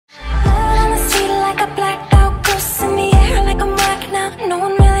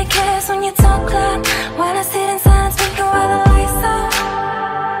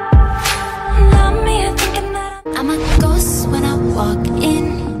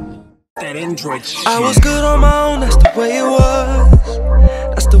that Android shit. I was good on my own, that's the way it was.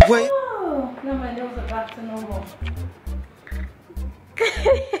 That's the way. Oh, no, my nails are back to normal.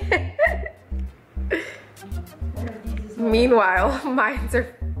 Meanwhile, mines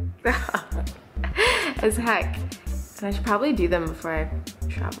are as heck. And I should probably do them before I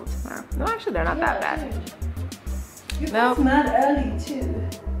travel tomorrow. No, actually, they're not that bad. Nope. Mad early too.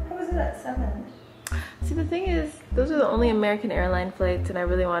 How was it at 7? See, the thing is, those are the only American airline flights, and I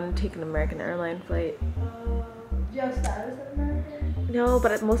really wanted to take an American airline flight. Do you have status at American? No,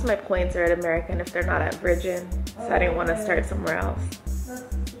 but most of my points are at American if they're not at Virgin, so I didn't want to start somewhere else.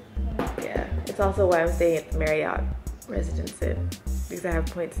 Yeah, it's also why I'm staying at the Marriott Residence Inn, because I have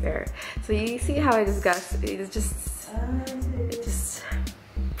points there. So you see how I discuss, it just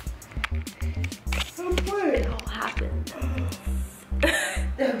it all happened. Oh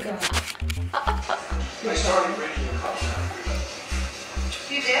god. I started breaking the cups out.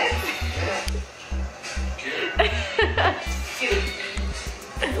 You did? Yeah. Cute.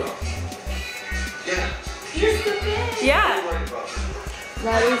 Yeah. Mr. Big. Yeah. Don't worry about it.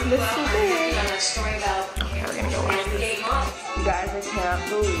 That is Mr. Big. A story about Okay, we're gonna go watch this. 8 months. You guys, I can't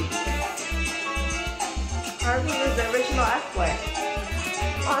believe Harvey is the original F-boy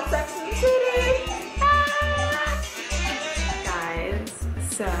on Sex and the City. Guys,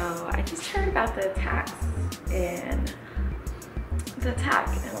 so I just heard about the attack in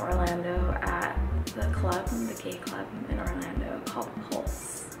Orlando at the club, the gay club in Orlando called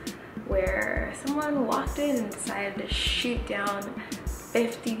Pulse, where someone walked in and decided to shoot down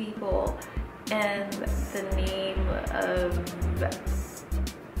 50 people in the name of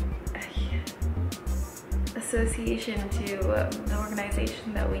association to the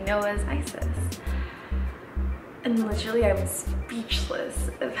organization that we know as ISIS. And literally I'm speechless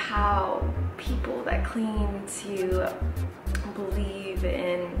of how people that claim to believe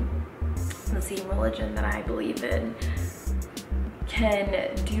in the same religion that I believe in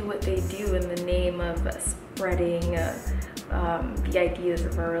can do what they do in the name of spreading the ideas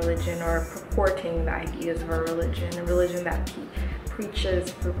of our religion, or purporting the ideas of our religion, a religion that preaches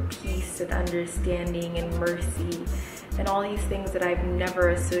for peace and understanding and mercy and all these things that I've never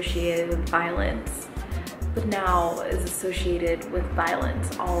associated with violence, but now is associated with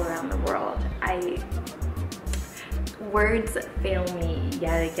violence all around the world. Words fail me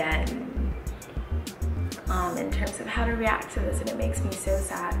yet again in terms of how to react to this, and it makes me so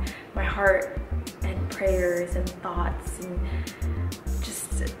sad. My heart and prayers and thoughts and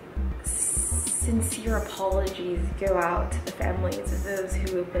just sincere apologies go out to the families of those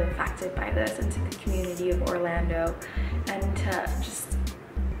who have been affected by this, and to the community of Orlando, and to just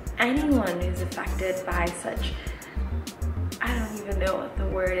anyone who's affected by such, I don't even know what the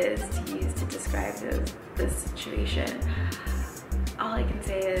word is to use to describe this situation. All I can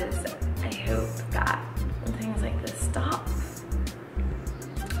say is I hope that things like this stop,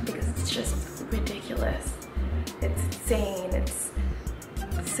 because it's just ridiculous. It's insane. It's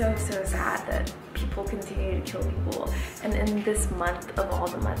so sad that people continue to kill people. And in this month of all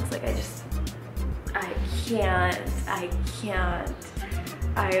the months, like I can't.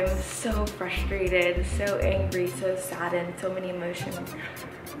 I am so frustrated, so angry, so saddened, so many emotions.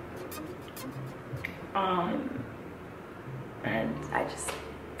 And I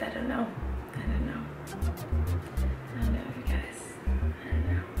don't know. You guys. I don't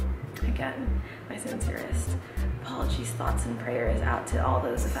know. Again, my sincerest apologies, thoughts, and prayers out to all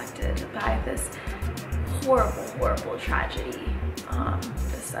those affected by this horrible tragedy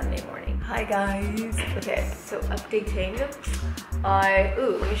this Sunday morning. Hi guys. Okay, so updating.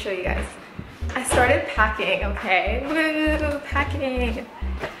 Let me show you guys. I started packing, okay? Woo, packing.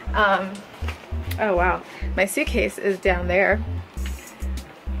 Oh wow, my suitcase is down there.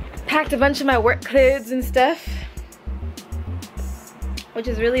 Packed a bunch of my work clothes and stuff, which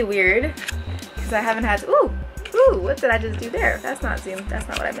is really weird because I haven't had to, what did I just do there? That's not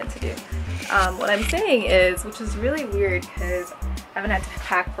what I meant to do. What I'm saying is, which is really weird because I haven't had to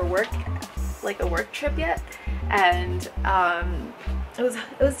pack for work, like a work trip yet, and it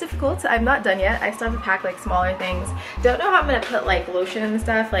was difficult. I'm not done yet. I still have to pack like smaller things. Don't know how I'm gonna put like lotion and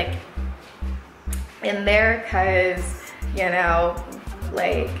stuff like in there, because you know,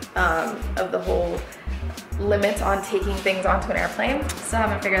 like of the whole limits on taking things onto an airplane. So I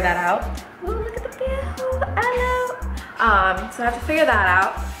haven't figured that out. Ooh, look at the view. Hello. So I have to figure that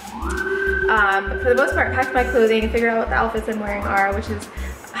out. But for the most part, packed my clothing and figured out what the outfits I'm wearing are, which is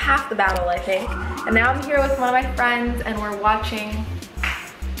half the battle, I think. And now I'm here with one of my friends, and we're watching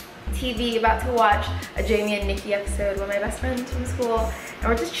TV, about to watch a Jamie and Nikki episode, one of my best friends from school. And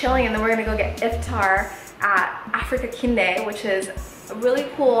we're just chilling, and then we're gonna go get Iftar at Africa Kine, which is a really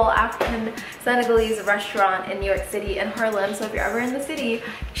cool African Senegalese restaurant in New York City in Harlem. So if you're ever in the city,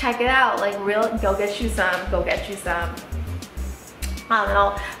 check it out. Like go get you some, go get you some. And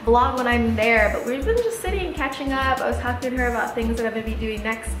I'll vlog when I'm there, but we've been just sitting, catching up. I was talking to her about things that I'm gonna be doing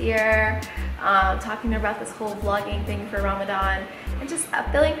next year, talking to her about this whole vlogging thing for Ramadan, and just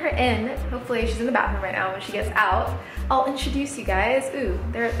filling her in. Hopefully she's in the bathroom right now. When she gets out, I'll introduce you guys. Ooh,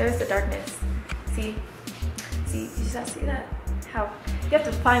 there's the darkness. See, you just see that? How you have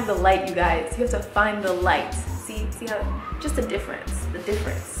to find the light, you guys. You have to find the light. See how, just the difference.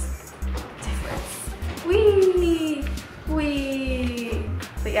 Wee.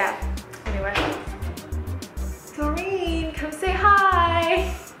 But yeah, anyway. Doreen, come say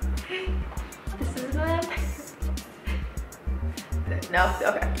hi. This is them. No,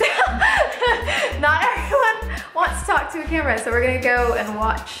 okay. Not everyone wants to talk to a camera, so we're gonna go and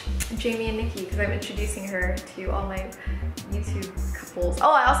watch Jamie and Nikki because I'm introducing her to all my YouTube couples.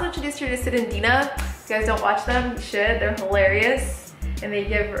 Oh, I also introduced her to Sid and Dina. If you guys don't watch them, you should. They're hilarious and they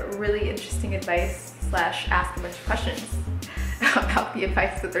give really interesting advice / ask a bunch of questions about the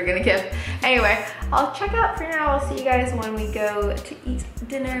advice that they're gonna give. Anyway, I'll check out for now. I'll see you guys when we go to eat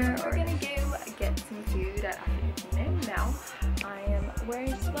dinner. We're gonna go get some food at Africa Kine now. I am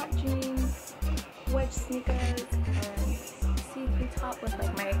wearing sweat jeans, white sneakers, and see-through top with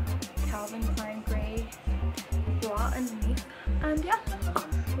like my Calvin Klein gray bra underneath. And yeah,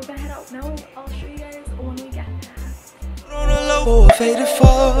 we're gonna head out now. I'll show you guys when we get there. On a low, faded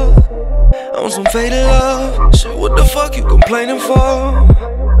fall, on some faded love. So what the fuck you complaining for?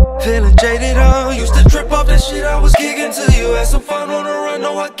 Feeling jaded, used to trip off that shit I was kicking to you. Had some fun on the run,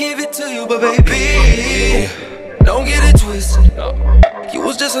 no I give it to you. But baby, don't get it twisted. You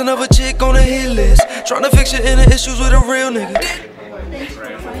was just another chick on a hit list, trying to fix your inner issues with a real nigga.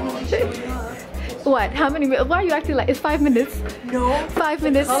 What? How many minutes? Why are you acting like it's 5 minutes? No. 5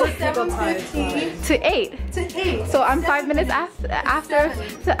 minutes. 7:15 to 8. to 8. So I'm 5 minutes after.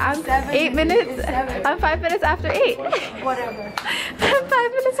 So I'm 8 minutes. I'm 5 minutes after 8. Whatever. I'm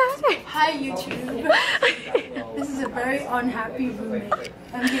 5 minutes after. Hi YouTube. This is a very unhappy roommate.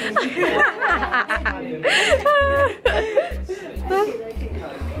 I'm kidding.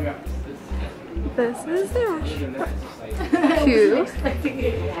 This is the restaurant. Cute.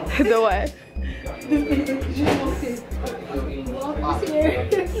 The what?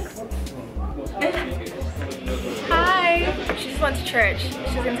 Hi. She just went to church.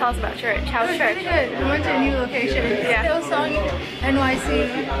 She's gonna tell us about church. How's church? Pretty good. We went to a new location. Yeah. Still song NYC,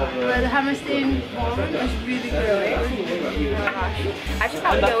 but the Hammerstein ballroom was really good. Oh my gosh. I should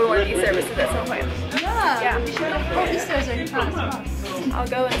probably go to one of these services at some point. Yeah. You should have. Oh, these stairs are fast. I'll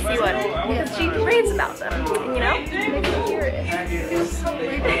go and see one. Because she reads about them, you know? Make me hear it.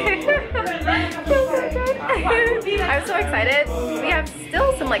 I'm so excited. We have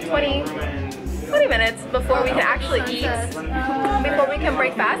still some like 20 minutes before we can actually eat, before we can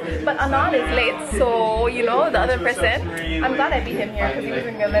break fast. But Anand is late, so you know, the other person, I'm glad I beat him here because he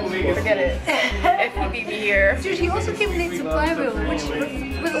wasn't gonna let me forget it if he beat me here. Dude, he also came late to Flywheel, which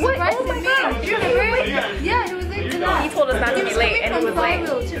was a surprise to me. You remember? Yeah, he was late to that. He told us not to be late and he was late.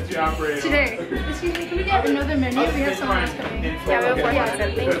 Today. Excuse me, can we get another menu? We have someone else coming. Yeah, we have 4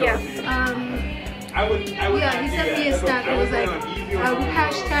 percent. Thank you. Yeah, he sent me a snap. It was like,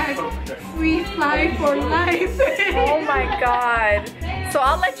 hashtag free fly for life. Oh my god. So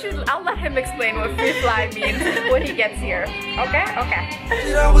I'll let him explain what free fly means when he gets here. Okay? Okay.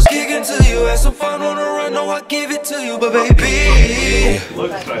 I was kicking to you, had some fun on the run, no I give it to you, but baby.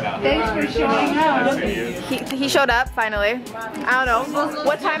 Thanks for showing up. He showed up finally. I don't know.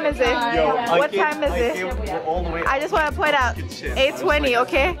 What time is it? What time is it? I just want to point out 8:20,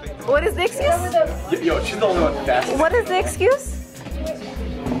 okay? What is the excuse? Yo, she's the only one fast. What is the excuse?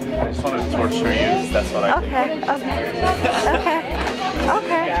 I just want to torture you. That's what I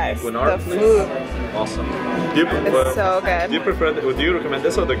Okay. Guys, the food. Awesome. Do you prefer? It's so good. Do you prefer? Do you recommend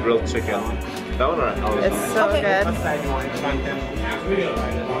this or the grilled chicken? That one or it's so good.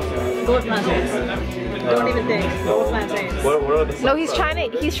 Goat plantains. Don't even think. Goat plantains. What are the? No, he's trying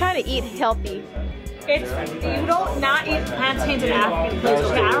to eat healthy. It's, you don't not eat plantains in African places.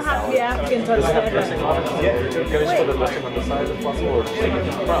 Okay, I don't have to be African to understand that. Yeah, can I just put the dressing on the side if possible?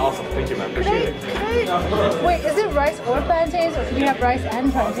 Or awesome, thank you, man. Appreciate it. Wait, is it rice or plantains, or can you have rice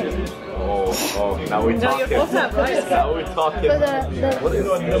and plantains? Oh, now we're talking. No, you're supposed to have rice. Now we're talking. What is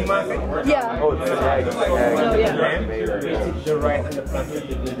it? Yeah. Oh, it's the egg. Oh, yeah. The rice and the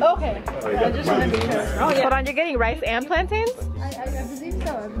plantain. Okay. I just want to be sure. Oh, yeah. Hold on, you're getting rice and plantains? I believe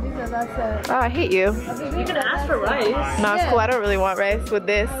so. I believe that that's Oh, I hate you. You can ask for rice. No, it's cool. I don't really want rice with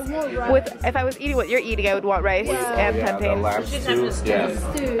this. If I was eating what you're eating, I would want rice and plantains.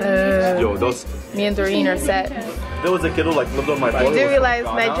 Yo, those. Me and Doreen are set. There was a kid who like lived on my floor. You do realize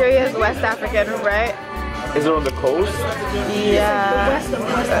Nigeria is West African, right? Is it on the coast? Yeah.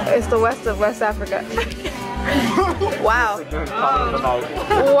 It's the west of West Africa. Wow.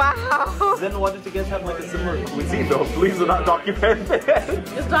 Wow. Then why did you guys have like a similar cuisine though? Please do not document it.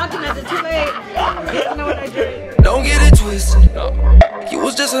 Just document it, too late. You know what I did. Don't get it twisted. You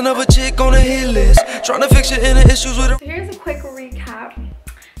was just another chick on a hit list, trying to fix your inner issues with her. So here's a quick recap.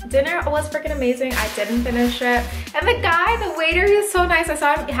 Dinner was freaking amazing. I didn't finish it. And the guy, the waiter, he was so nice. I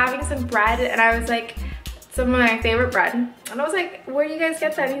saw him having some bread and I was like, some of my favorite bread. And I was like, where do you guys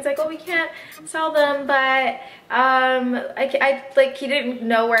get that? And he's like, oh, we can't sell them, but he didn't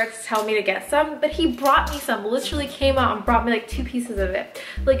know where to tell me to get some, but he brought me some, literally came out and brought me like 2 pieces of it,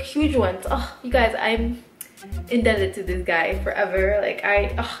 like huge ones. Oh, you guys, I'm indebted to this guy forever. Like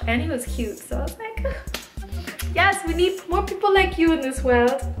and he was cute, so I was like, yes, we need more people like you in this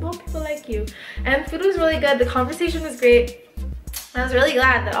world, more people like you. And food was really good, the conversation was great. I was really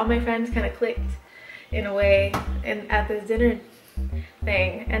glad that all my friends kind of clicked in a way at this dinner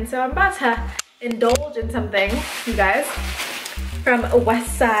thing. And so I'm about to indulge in something, you guys, from a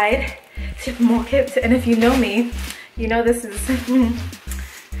West Side supermarket. And if you know me, you know this is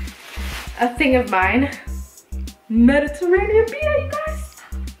a thing of mine. Mediterranean pita, you guys.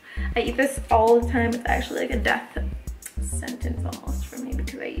 I eat this all the time. It's actually like a death sentence almost for me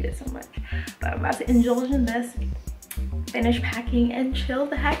because I eat it so much. But I'm about to indulge in this, finish packing, and chill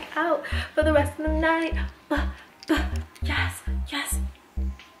the heck out for the rest of the night. Yes, yes.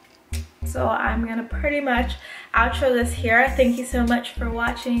 So I'm gonna pretty much outro this here. Thank you so much for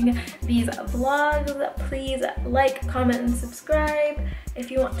watching these vlogs. Please like, comment, and subscribe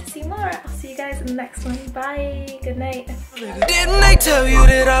if you want to see more. I'll see you guys in the next one. Bye. Good night. Didn't they tell you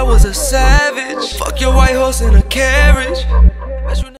that I was a savage? Fuck your white horse in a carriage.